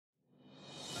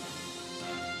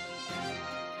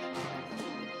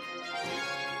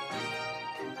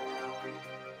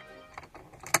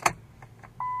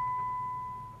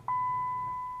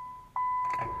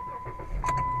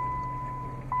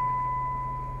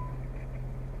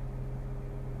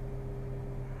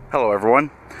Hello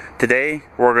everyone. Today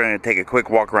we're going to take a quick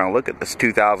walk around look at this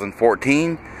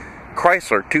 2014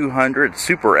 Chrysler 200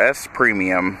 Super S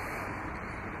Premium.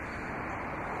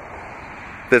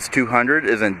 This 200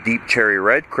 is in deep cherry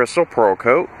red crystal pearl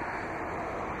coat,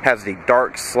 has the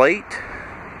dark slate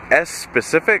S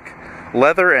specific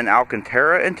leather and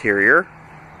Alcantara interior.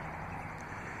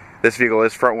 This vehicle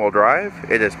is front wheel drive.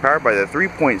 It is powered by the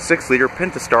 3.6 liter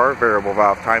Pentastar variable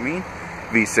valve timing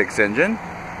V6 engine.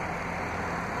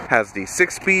 Has the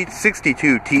 6-speed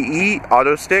 62 TE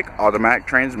auto stick automatic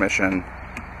transmission.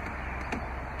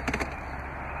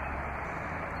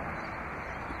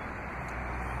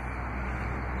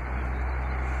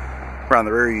 Around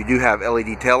the rear you do have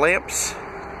LED tail lamps.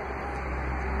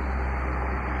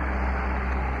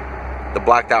 The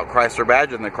blacked out Chrysler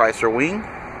badge and the Chrysler wing.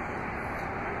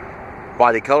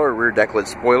 Body color rear deck lid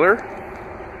spoiler.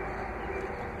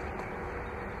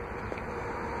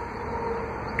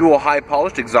 Dual high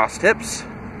polished exhaust tips.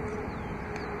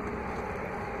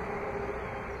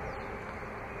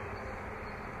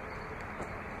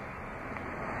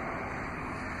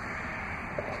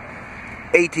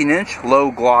 (18-inch)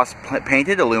 low gloss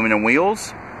painted aluminum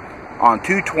wheels on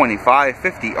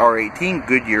 225/50 R18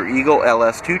 Goodyear Eagle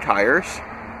LS2 tires.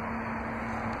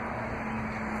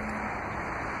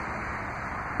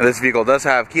 Now, this vehicle does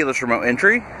have keyless remote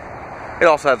entry. It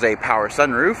also has a power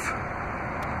sunroof.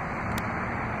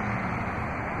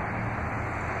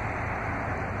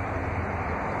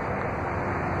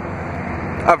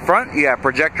 Up front, you have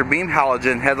projector beam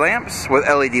halogen headlamps with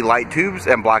LED light tubes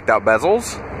and blacked out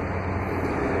bezels.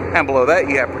 And below that,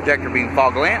 you have projector beam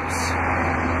fog lamps.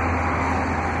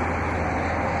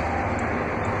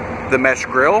 The mesh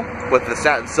grille with the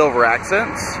satin silver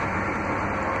accents.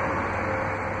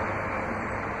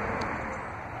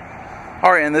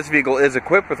 Alright, and this vehicle is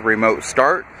equipped with remote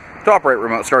start. To operate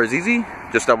remote start is easy.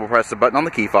 Just double press the button on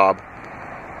the key fob.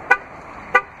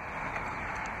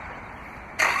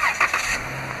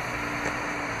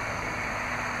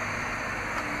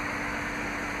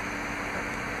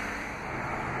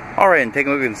 Alright, and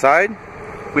taking a look inside,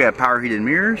 we have power heated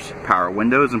mirrors, power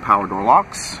windows, and power door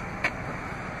locks.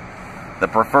 The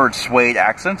preferred suede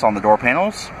accents on the door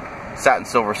panels, satin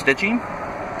silver stitching,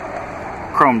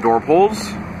 chrome door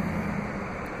pulls.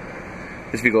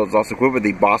 This vehicle is also equipped with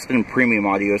the Boston Premium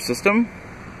Audio System,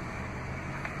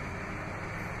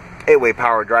 8-way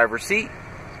power driver's seat,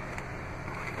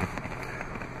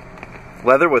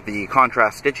 leather with the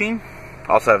contrast stitching.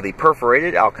 Also have the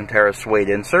perforated Alcantara suede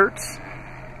inserts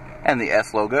and the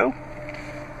S logo.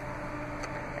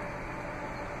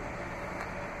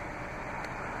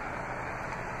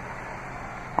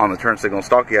 On the turn signal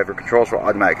stalk, you have your controls for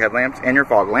automatic headlamps and your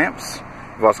fog lamps.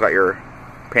 You've also got your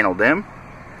panel dim.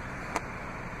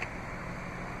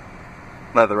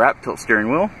 Leather wrap tilt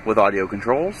steering wheel with audio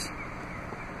controls.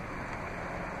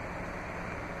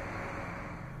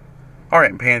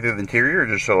 Alright, and panning through the interior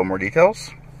just to show a little more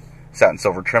details. Satin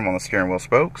silver trim on the steering wheel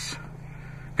spokes.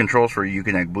 Controls for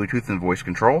Uconnect Bluetooth and voice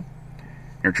control.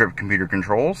 Your trip computer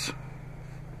controls,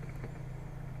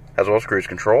 as well as cruise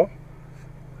control.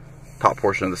 Top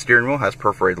portion of the steering wheel has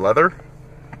perforated leather.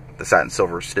 The satin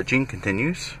silver stitching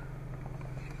continues.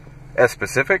 S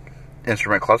specific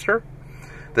instrument cluster.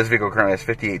 This vehicle currently has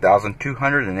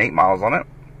 58,208 miles on it.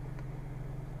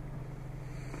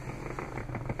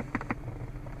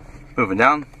 Moving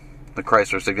down, the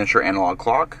Chrysler signature analog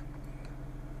clock.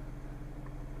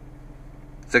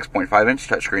 6.5-inch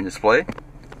touchscreen display.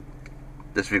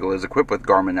 This vehicle is equipped with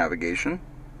Garmin navigation.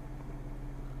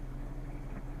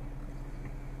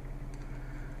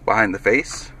 Behind the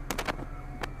face.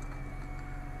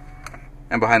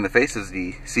 And behind the face is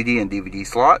the CD and DVD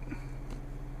slot.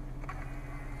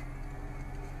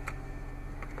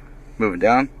 Moving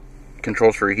down,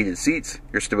 controls for your heated seats,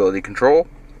 your stability control,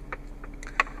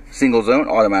 single zone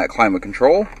automatic climate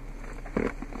control.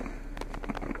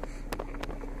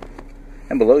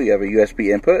 And below you have a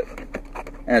USB input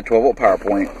and a 12-volt power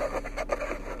point.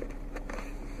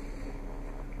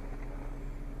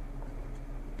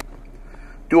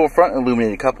 Dual front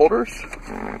illuminated cup holders.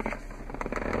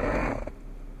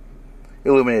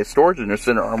 Illuminated storage in their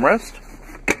center armrest.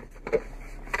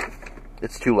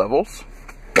 It's 2 levels.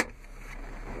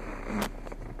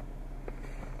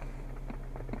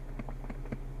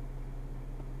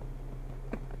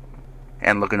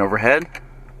 And looking overhead,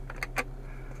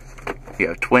 you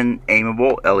have twin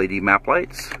aimable LED map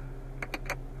lights,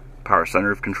 power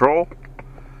sunroof control.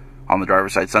 On the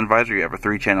driver's side sun visor, you have a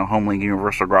 3-channel HomeLink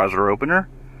universal garage door opener,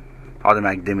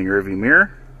 automatic dimming rearview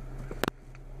mirror,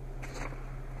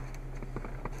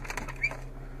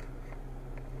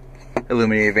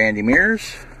 illuminated vanity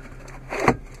mirrors,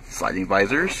 sliding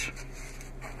visors.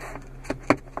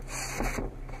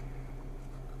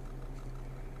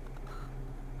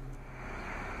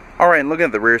 Alright, and looking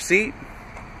at the rear seat,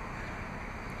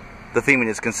 the theming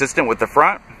is consistent with the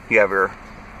front. You have your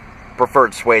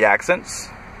preferred suede accents,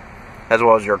 as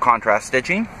well as your contrast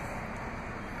stitching.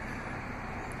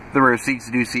 The rear seats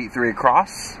do seat 3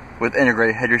 across, with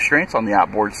integrated head restraints on the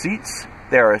outboard seats.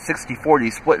 They are a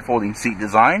 60/40 split folding seat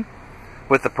design,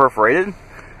 with the perforated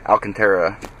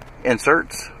Alcantara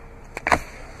inserts,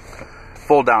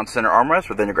 fold down center armrest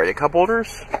with integrated cup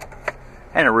holders,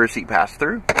 and a rear seat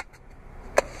pass-through.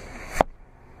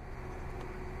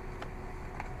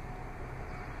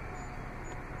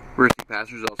 Rear seat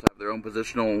passengers also have their own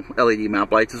positional LED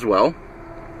mount lights as well.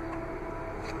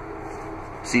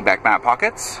 Seat back mat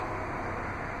pockets.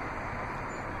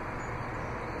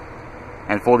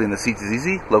 And folding the seats is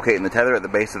easy. Locating the tether at the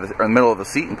base of or the middle of the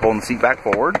seat and pulling the seat back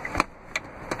forward.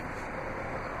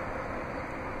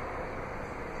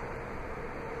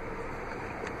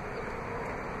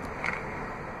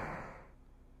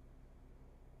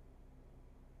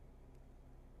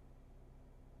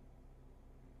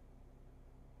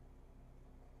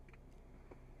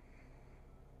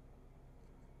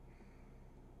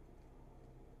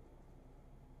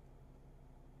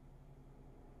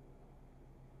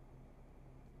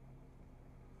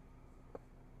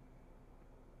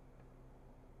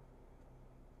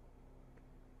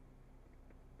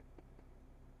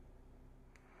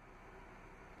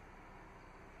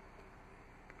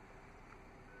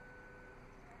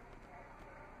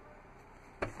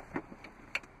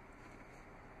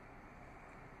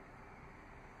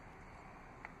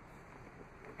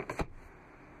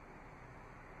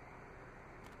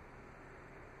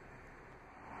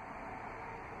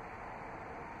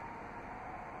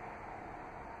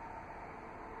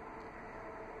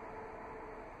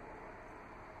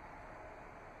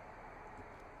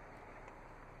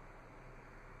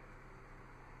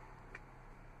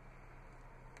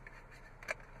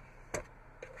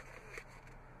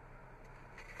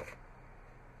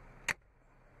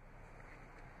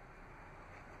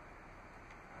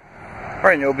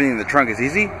 Alright, and opening the trunk is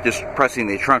easy, just pressing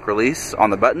the trunk release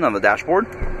on the button on the dashboard.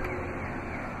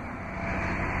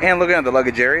 And looking at the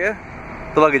luggage area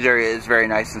is very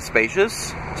nice and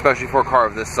spacious, especially for a car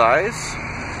of this size.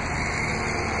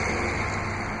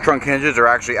 Trunk hinges are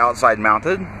actually outside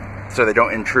mounted, so they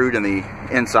don't intrude in the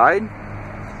inside.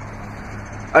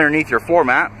 Underneath your floor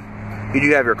mat, you do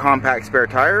have your compact spare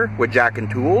tire with jack and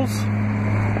tools.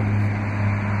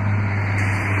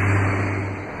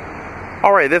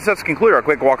 Alright, this does conclude our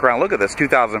quick walk around look at this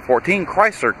 2014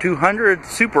 Chrysler 200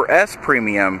 Super S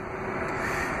Premium.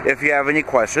 If you have any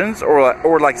questions or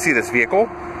would like to see this vehicle,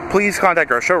 please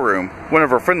contact our showroom. One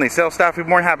of our friendly sales staff will be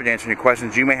more than happy to answer any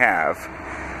questions you may have.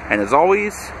 And as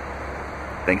always,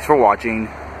 thanks for watching.